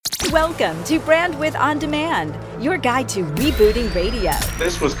Welcome to Brandwidth On Demand, your guide to rebooting radio.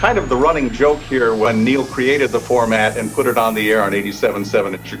 This was kind of the running joke here when Neil created the format and put it on the air on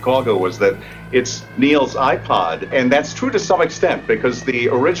 87.7 in Chicago, was that it's Neil's iPod. And that's true to some extent because the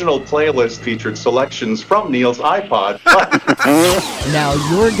original playlist featured selections from Neil's iPod. Now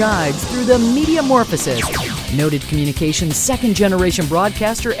your guides through the metamorphosis. Noted communications second-generation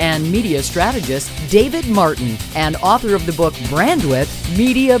broadcaster and media strategist David Martin, and author of the book Brandwidth,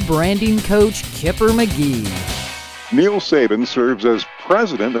 media branding coach Kipper McGee. Neil Sabin serves as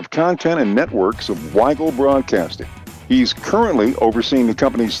president of content and networks of Weigel Broadcasting. He's currently overseeing the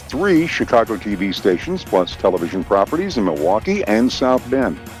company's 3 Chicago TV stations, plus television properties in Milwaukee and South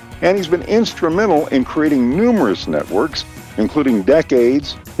Bend. And he's been instrumental in creating numerous networks, including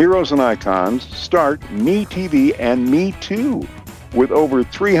Decades, Heroes and Icons, Start, MeTV, and Me Too, with over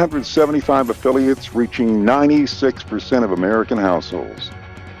 375 affiliates reaching 96% of American households.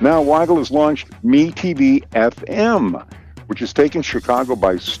 Now Weigel has launched MeTV FM, which has taken Chicago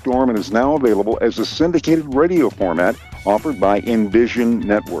by storm and is now available as a syndicated radio format offered by Envision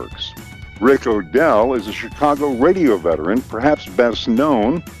Networks. Rick O'Dell is a Chicago radio veteran, perhaps best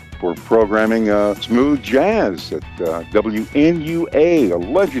known for programming smooth jazz at WNUA, a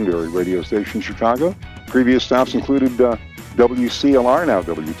legendary radio station in Chicago. Previous stops included WCLR, now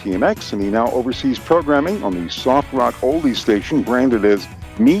WTMX, and he now oversees programming on the soft rock oldies station branded as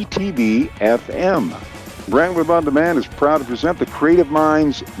MeTV FM. Brandwidth On Demand is proud to present the creative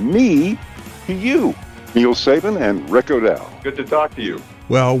minds Me to you, Neil Sabin and Rick O'Dell. Good to talk to you.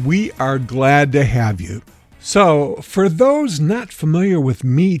 Well, we are glad to have you. So, for those not familiar with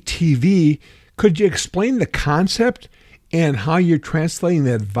MeTV, could you explain the concept and how you're translating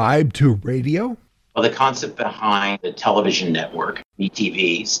that vibe to radio? Well, the concept behind the television network,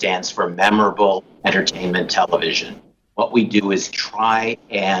 MeTV, stands for Memorable Entertainment Television. What we do is try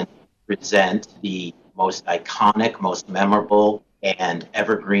and present the most iconic, most memorable, and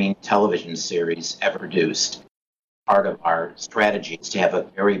evergreen television series ever produced. Part of our strategy is to have a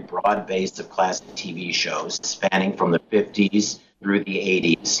very broad base of classic TV shows spanning from the 50s through the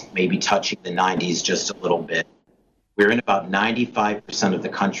 80s, maybe touching the 90s just a little bit. We're in about 95% of the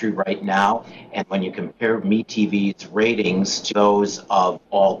country right now, and when you compare MeTV's ratings to those of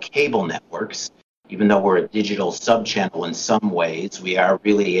all cable networks, even though we're a digital subchannel in some ways, we are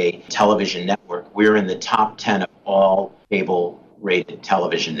really a television network. We're in the top 10 of all cable-rated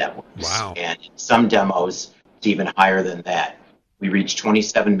television networks. Wow. And in some demos, it's even higher than that. We reach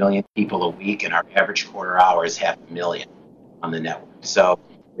 27 million people a week, and our average quarter hour is 500,000 on the network. So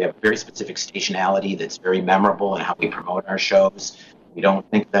we have a very specific stationality that's very memorable in how we promote our shows. We don't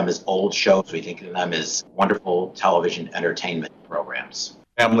think of them as old shows. We think of them as wonderful television entertainment programs.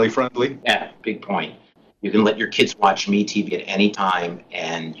 Family friendly? Yeah, big point. You can let your kids watch MeTV at any time,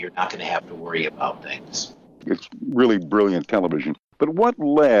 and you're not going to have to worry about things. It's really brilliant television. But what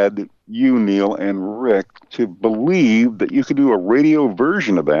led you, Neil, and Rick to believe that you could do a radio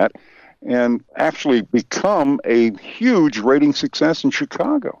version of that and actually become a huge rating success in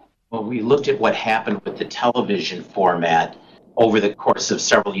Chicago? Well, we looked at what happened with the television format over the course of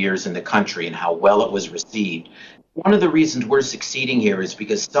several years in the country and how well it was received. One of the reasons we're succeeding here is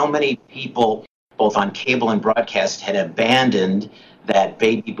because so many people, both on cable and broadcast, had abandoned that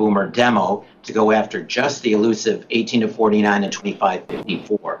baby boomer demo to go after just the elusive 18 to 49 and 25 to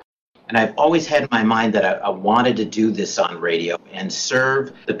 54. And I've always had in my mind that I wanted to do this on radio and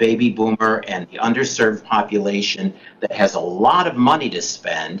serve the baby boomer and the underserved population that has a lot of money to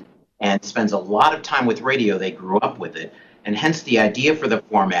spend and spends a lot of time with radio. They grew up with it. And hence the idea for the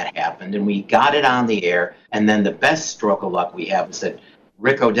format happened, and we got it on the air. And then the best stroke of luck we have is that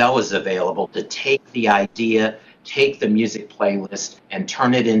Rick O'Dell was available to take the idea, take the music playlist, and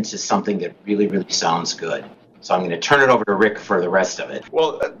turn it into something that really, really sounds good. So I'm going to turn it over to Rick for the rest of it.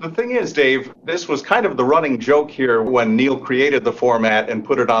 Well, the thing is, Dave, this was kind of the running joke here when Neil created the format and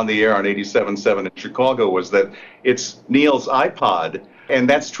put it on the air on 87.7 in Chicago, was that it's Neil's iPod. And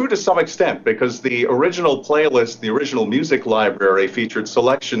that's true to some extent because the original playlist, the original music library featured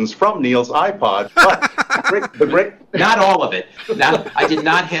selections from Neil's iPod. But not all of it. Now, I did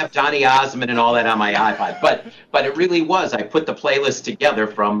not have Donny Osmond and all that on my iPod, but it really was. I put the playlist together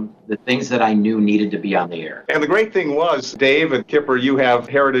from the things that I knew needed to be on the air. And the great thing was, Dave and Kipper, you have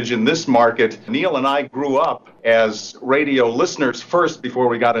heritage in this market. Neil and I grew up as radio listeners first before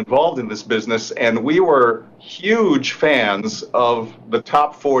we got involved in this business, and we were huge fans of the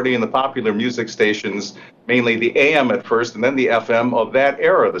top 40 and the popular music stations, mainly the AM at first and then the FM of that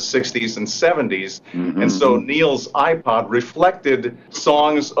era, the 60s and 70s. Mm-hmm. And so Neil's iPod reflected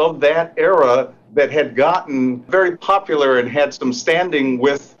songs of that era that had gotten very popular and had some standing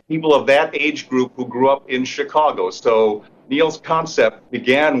with people of that age group who grew up in Chicago. So Neil's concept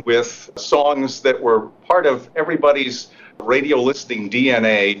began with songs that were part of everybody's radio listening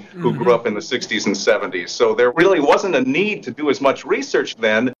DNA who grew up in the 60s and 70s. So there really wasn't a need to do as much research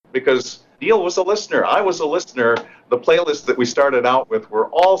then because Neil was a listener. I was a listener. The playlists that we started out with were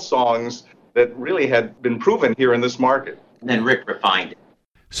all songs that really had been proven here in this market. And then Rick refined it.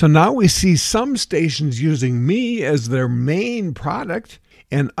 So now we see some stations using me as their main product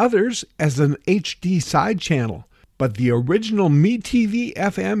and others as an HD side channel. But the original MeTV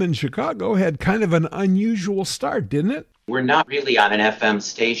FM in Chicago had kind of an unusual start, didn't it? We're not really on an FM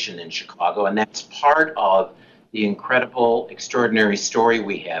station in Chicago, and that's part of the incredible, extraordinary story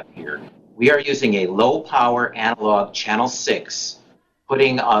we have here. We are using a low-power analog Channel 6,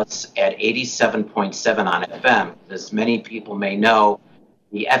 putting us at 87.7 on FM. As many people may know,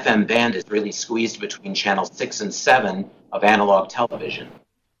 the FM band is really squeezed between Channel 6 and 7 of analog television.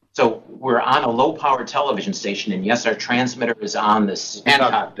 So we're on a low-power television station, and yes, our transmitter is on the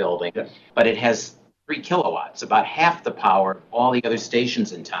Sandhawk building, but it has 3 kilowatts, about half the power of all the other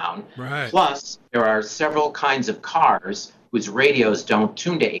stations in town. Right. Plus, there are several kinds of cars whose radios don't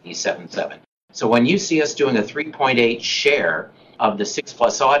tune to 87.7. So when you see us doing a 3.8 share of the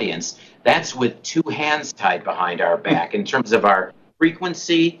 6+ audience, that's with 2 hands tied behind our back in terms of our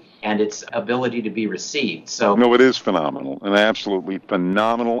frequency and its ability to be received. So No, it is phenomenal, an absolutely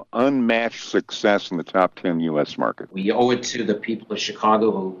phenomenal, unmatched success in the top 10 U.S. market. we owe it to the people of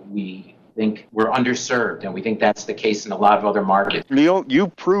Chicago who we think we're underserved, and we think that's the case in a lot of other markets. Neil,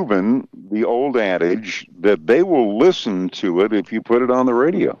 you've proven the old adage that they will listen to it if you put it on the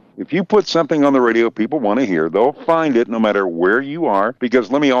radio. If you put something on the radio people want to hear, they'll find it no matter where you are,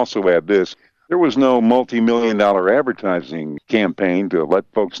 because let me also add this. There was no multi-million-dollar advertising campaign to let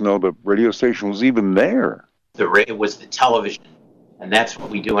folks know the radio station was even there. The radio was the television, and that's what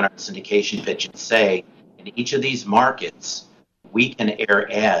we do in our syndication pitch and say, in each of these markets, we can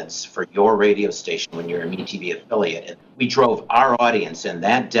air ads for your radio station when you're a MeTV affiliate. And we drove our audience in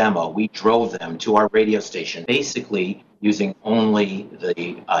that demo, we drove them to our radio station, basically using only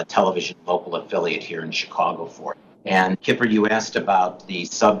the television local affiliate here in Chicago for it. And Kipper, you asked about the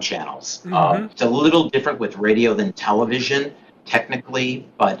sub-channels. It's a little different with radio than television, technically,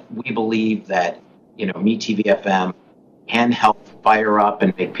 but we believe that, MeTV FM can help fire up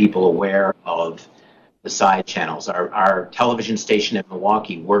and make people aware of the side channels. Our television station in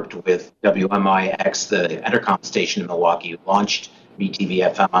Milwaukee worked with WMIX, the Entercom station in Milwaukee, launched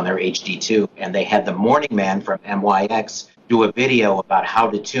MeTV FM on their HD2, and they had the morning man from MYX do a video about how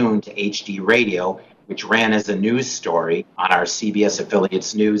to tune to HD radio, which ran as a news story on our CBS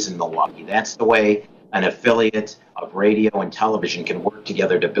Affiliates News in Milwaukee. That's the way an affiliate of radio and television can work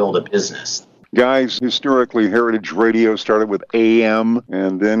together to build a business. Guys, historically, Heritage Radio started with AM,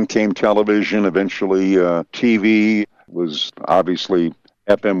 and then came television, eventually TV, was obviously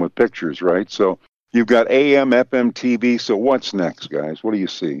FM with pictures, right? So you've got AM, FM, TV, so what's next, guys? What do you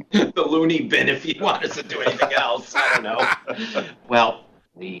see? The loony bin, if you want us to do anything else. I don't know. Well,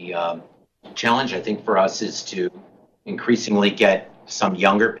 the challenge, I think, for us is to increasingly get some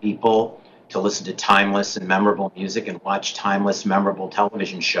younger people to listen to timeless and memorable music and watch timeless, memorable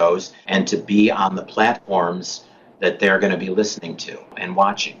television shows, and to be on the platforms that they're going to be listening to and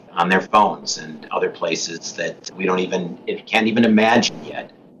watching on their phones and other places that we can't even imagine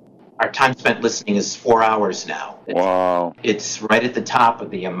yet. Our time spent listening is 4 hours now. Wow. It's right at the top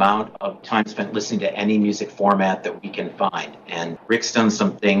of the amount of time spent listening to any music format that we can find. And Rick's done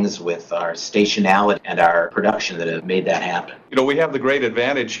some things with our stationality and our production that have made that happen. We have the great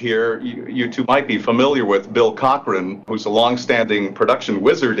advantage here. You two might be familiar with Bill Cochran, who's a longstanding production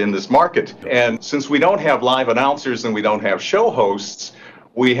wizard in this market. And since we don't have live announcers and we don't have show hosts,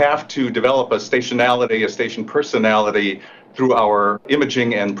 we have to develop a stationality, a station personality through our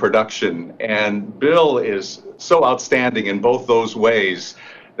imaging and production. And Bill is so outstanding in both those ways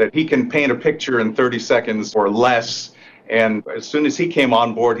that he can paint a picture in 30 seconds or less. And as soon as he came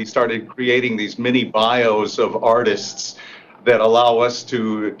on board, he started creating these mini bios of artists that allow us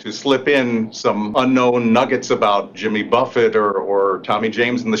to slip in some unknown nuggets about Jimmy Buffett or Tommy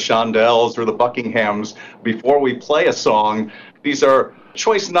James and the Shondells or the Buckinghams before we play a song. These are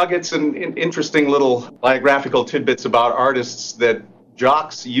choice nuggets and interesting little biographical tidbits about artists that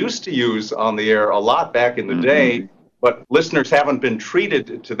jocks used to use on the air a lot back in the day, but listeners haven't been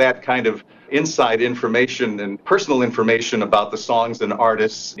treated to that kind of inside information and personal information about the songs and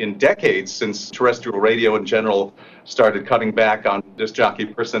artists in decades since terrestrial radio in general started cutting back on disc jockey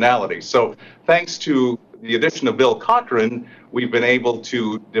personality. So thanks to the addition of Bill Cochran, we've been able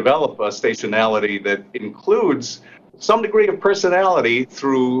to develop a stationality that includes some degree of personality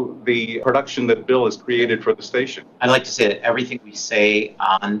through the production that Bill has created for the station. I'd like to say that everything we say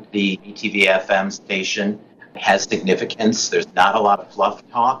on the ETV-FM station has significance. There's not a lot of fluff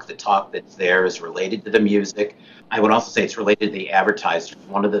talk. The talk that's there is related to the music. I would also say it's related to the advertisers.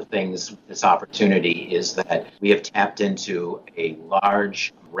 One of the things with this opportunity is that we have tapped into a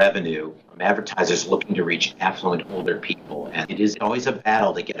large revenue from advertisers looking to reach affluent older people. And it is always a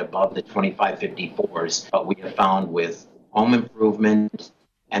battle to get above the 25-54s, but we have found with home improvement,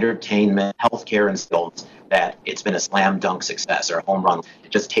 entertainment, healthcare, and skills that it's been a slam dunk success or a home run.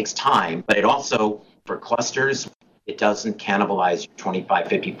 It just takes time, but it also, for clusters, it doesn't cannibalize your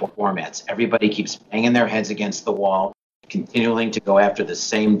 25-54 formats. Everybody keeps banging their heads against the wall, continuing to go after the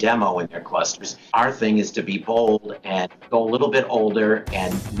same demo in their clusters. Our thing is to be bold and go a little bit older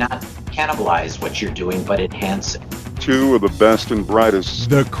and not cannibalize what you're doing, but enhance it. Two of the best and brightest.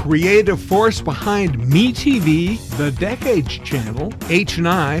 The creative force behind MeTV, the Decades Channel,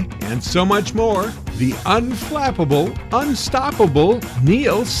 H&I, and so much more. The unflappable, unstoppable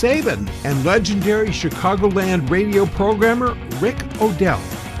Neil Sabin and legendary Chicagoland radio programmer Rick O'Dell.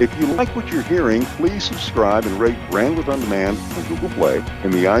 If you like what you're hearing, please subscribe and rate Brandwidth On Demand on Google Play,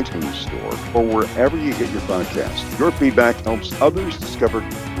 in the iTunes Store, or wherever you get your podcasts. Your feedback helps others discover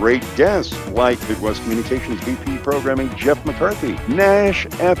great guests like Midwest Communications VP Programming Jeff McCarthy, Nash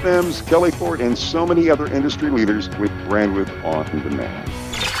FM's Kelly Ford, and so many other industry leaders with Brandwidth On Demand.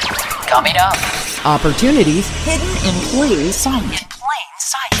 Coming up, opportunities Hidden in plain sight.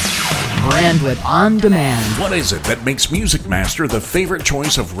 Brandwidth On Demand. What is it that makes Music Master the favorite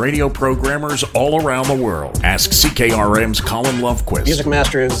choice of radio programmers all around the world? Ask CKRM's Colin Lovequist. Music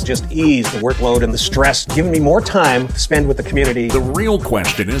Master has just eased the workload and the stress, giving me more time to spend with the community. The real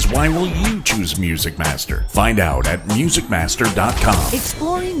question is, why will you choose Music Master? Find out at musicmaster.com.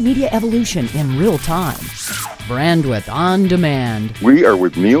 Exploring media evolution in real time. Brandwidth On Demand. We are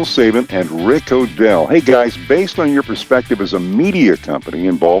with Neil Sabin and Rick O'Dell. Hey guys, based on your perspective as a media company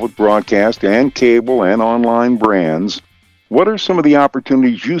involved with broadcast and cable and online brands, what are some of the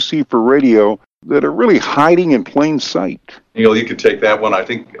opportunities you see for radio that are really hiding in plain sight? Neil, you could take that one. I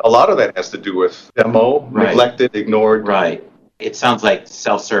think a lot of that has to do with demo, neglected, ignored. Right. It sounds like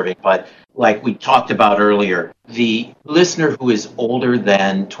self-serving, but like we talked about earlier, the listener who is older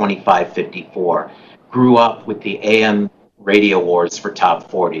than 25-54 grew up with the AM radio wars for Top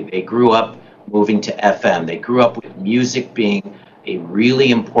 40. They grew up moving to FM. They grew up with music being a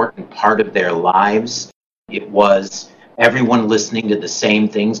really important part of their lives. It was everyone listening to the same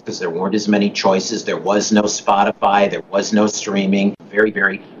things because there weren't as many choices. There was no Spotify. There was no streaming. Very,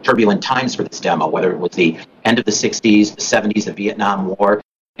 very turbulent times for this demo, whether it was the end of the 60s, the 70s, the Vietnam War,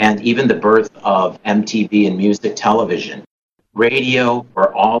 and even the birth of MTV and music television. Radio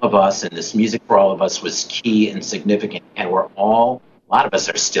for all of us and this music for all of us was key and significant. And a lot of us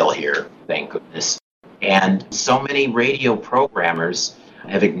are still here, thank goodness. And so many radio programmers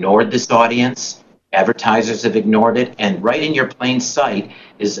have ignored this audience. Advertisers have ignored it. And right in your plain sight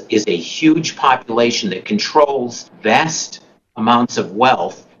is a huge population that controls vast amounts of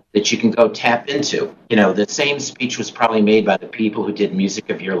wealth that you can go tap into. You know, the same speech was probably made by the people who did Music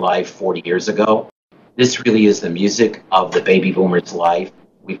of Your Life 40 years ago. This really is the music of the baby boomer's life.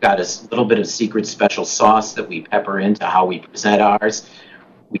 We've got a little bit of secret special sauce that we pepper into how we present ours.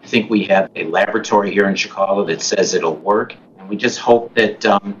 We think we have a laboratory here in Chicago that says it'll work. And we just hope that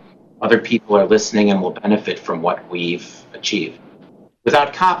other people are listening and will benefit from what we've achieved.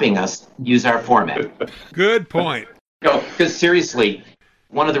 Without copying us, use our format. Good point. No, because seriously,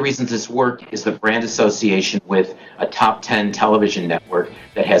 one of the reasons this worked is the brand association with a top 10 television network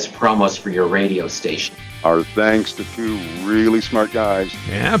that has promos for your radio station. Our thanks to two really smart guys.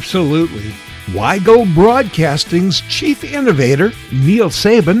 Absolutely. Weigel Broadcasting's chief innovator, Neil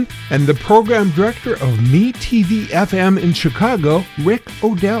Sabin, and the program director of MeTV FM in Chicago, Rick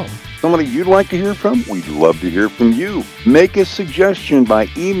O'Dell. Somebody you'd like to hear from? We'd love to hear from you. Make a suggestion by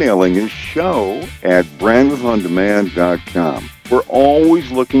emailing us show@brandwidthondemand.com. We're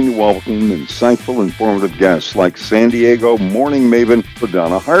always looking to welcome insightful, informative guests like San Diego morning maven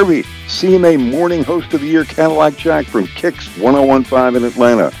LaDonna Harvey, CMA Morning Host of the Year Cadillac Jack from Kicks 1015 in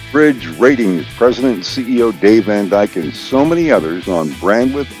Atlanta, Bridge Ratings President and CEO Dave Van Dyke, and so many others on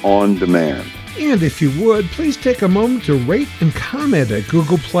Brandwidth On Demand. And if you would, please take a moment to rate and comment at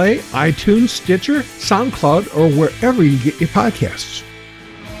Google Play, iTunes, Stitcher, SoundCloud, or wherever you get your podcasts.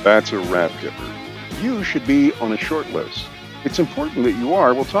 That's a wrap, Kipper. You should be on a short list. It's important that you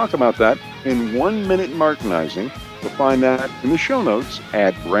are. We'll talk about that in 1 Minute Martinizing. You'll find that in the show notes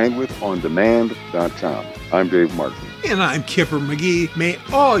at brandwidthondemand.com. I'm Dave Martin. And I'm Kipper McGee. May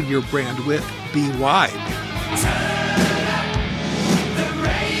all your Brandwidth be wide.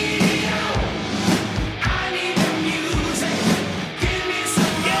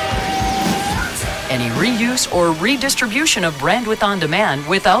 reuse, or redistribution of Brandwidth On Demand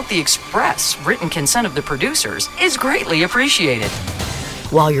without the express written consent of the producers is greatly appreciated.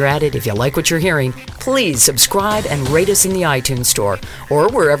 While you're at it, if you like what you're hearing, please subscribe and rate us in the iTunes Store or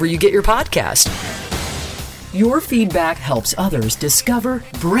wherever you get your podcast. Your feedback helps others discover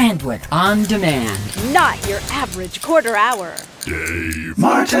Brandwidth On Demand. Not your average quarter hour. Dave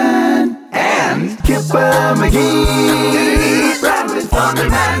Martin and Kipper McGee. Brandwidth On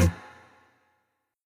Demand.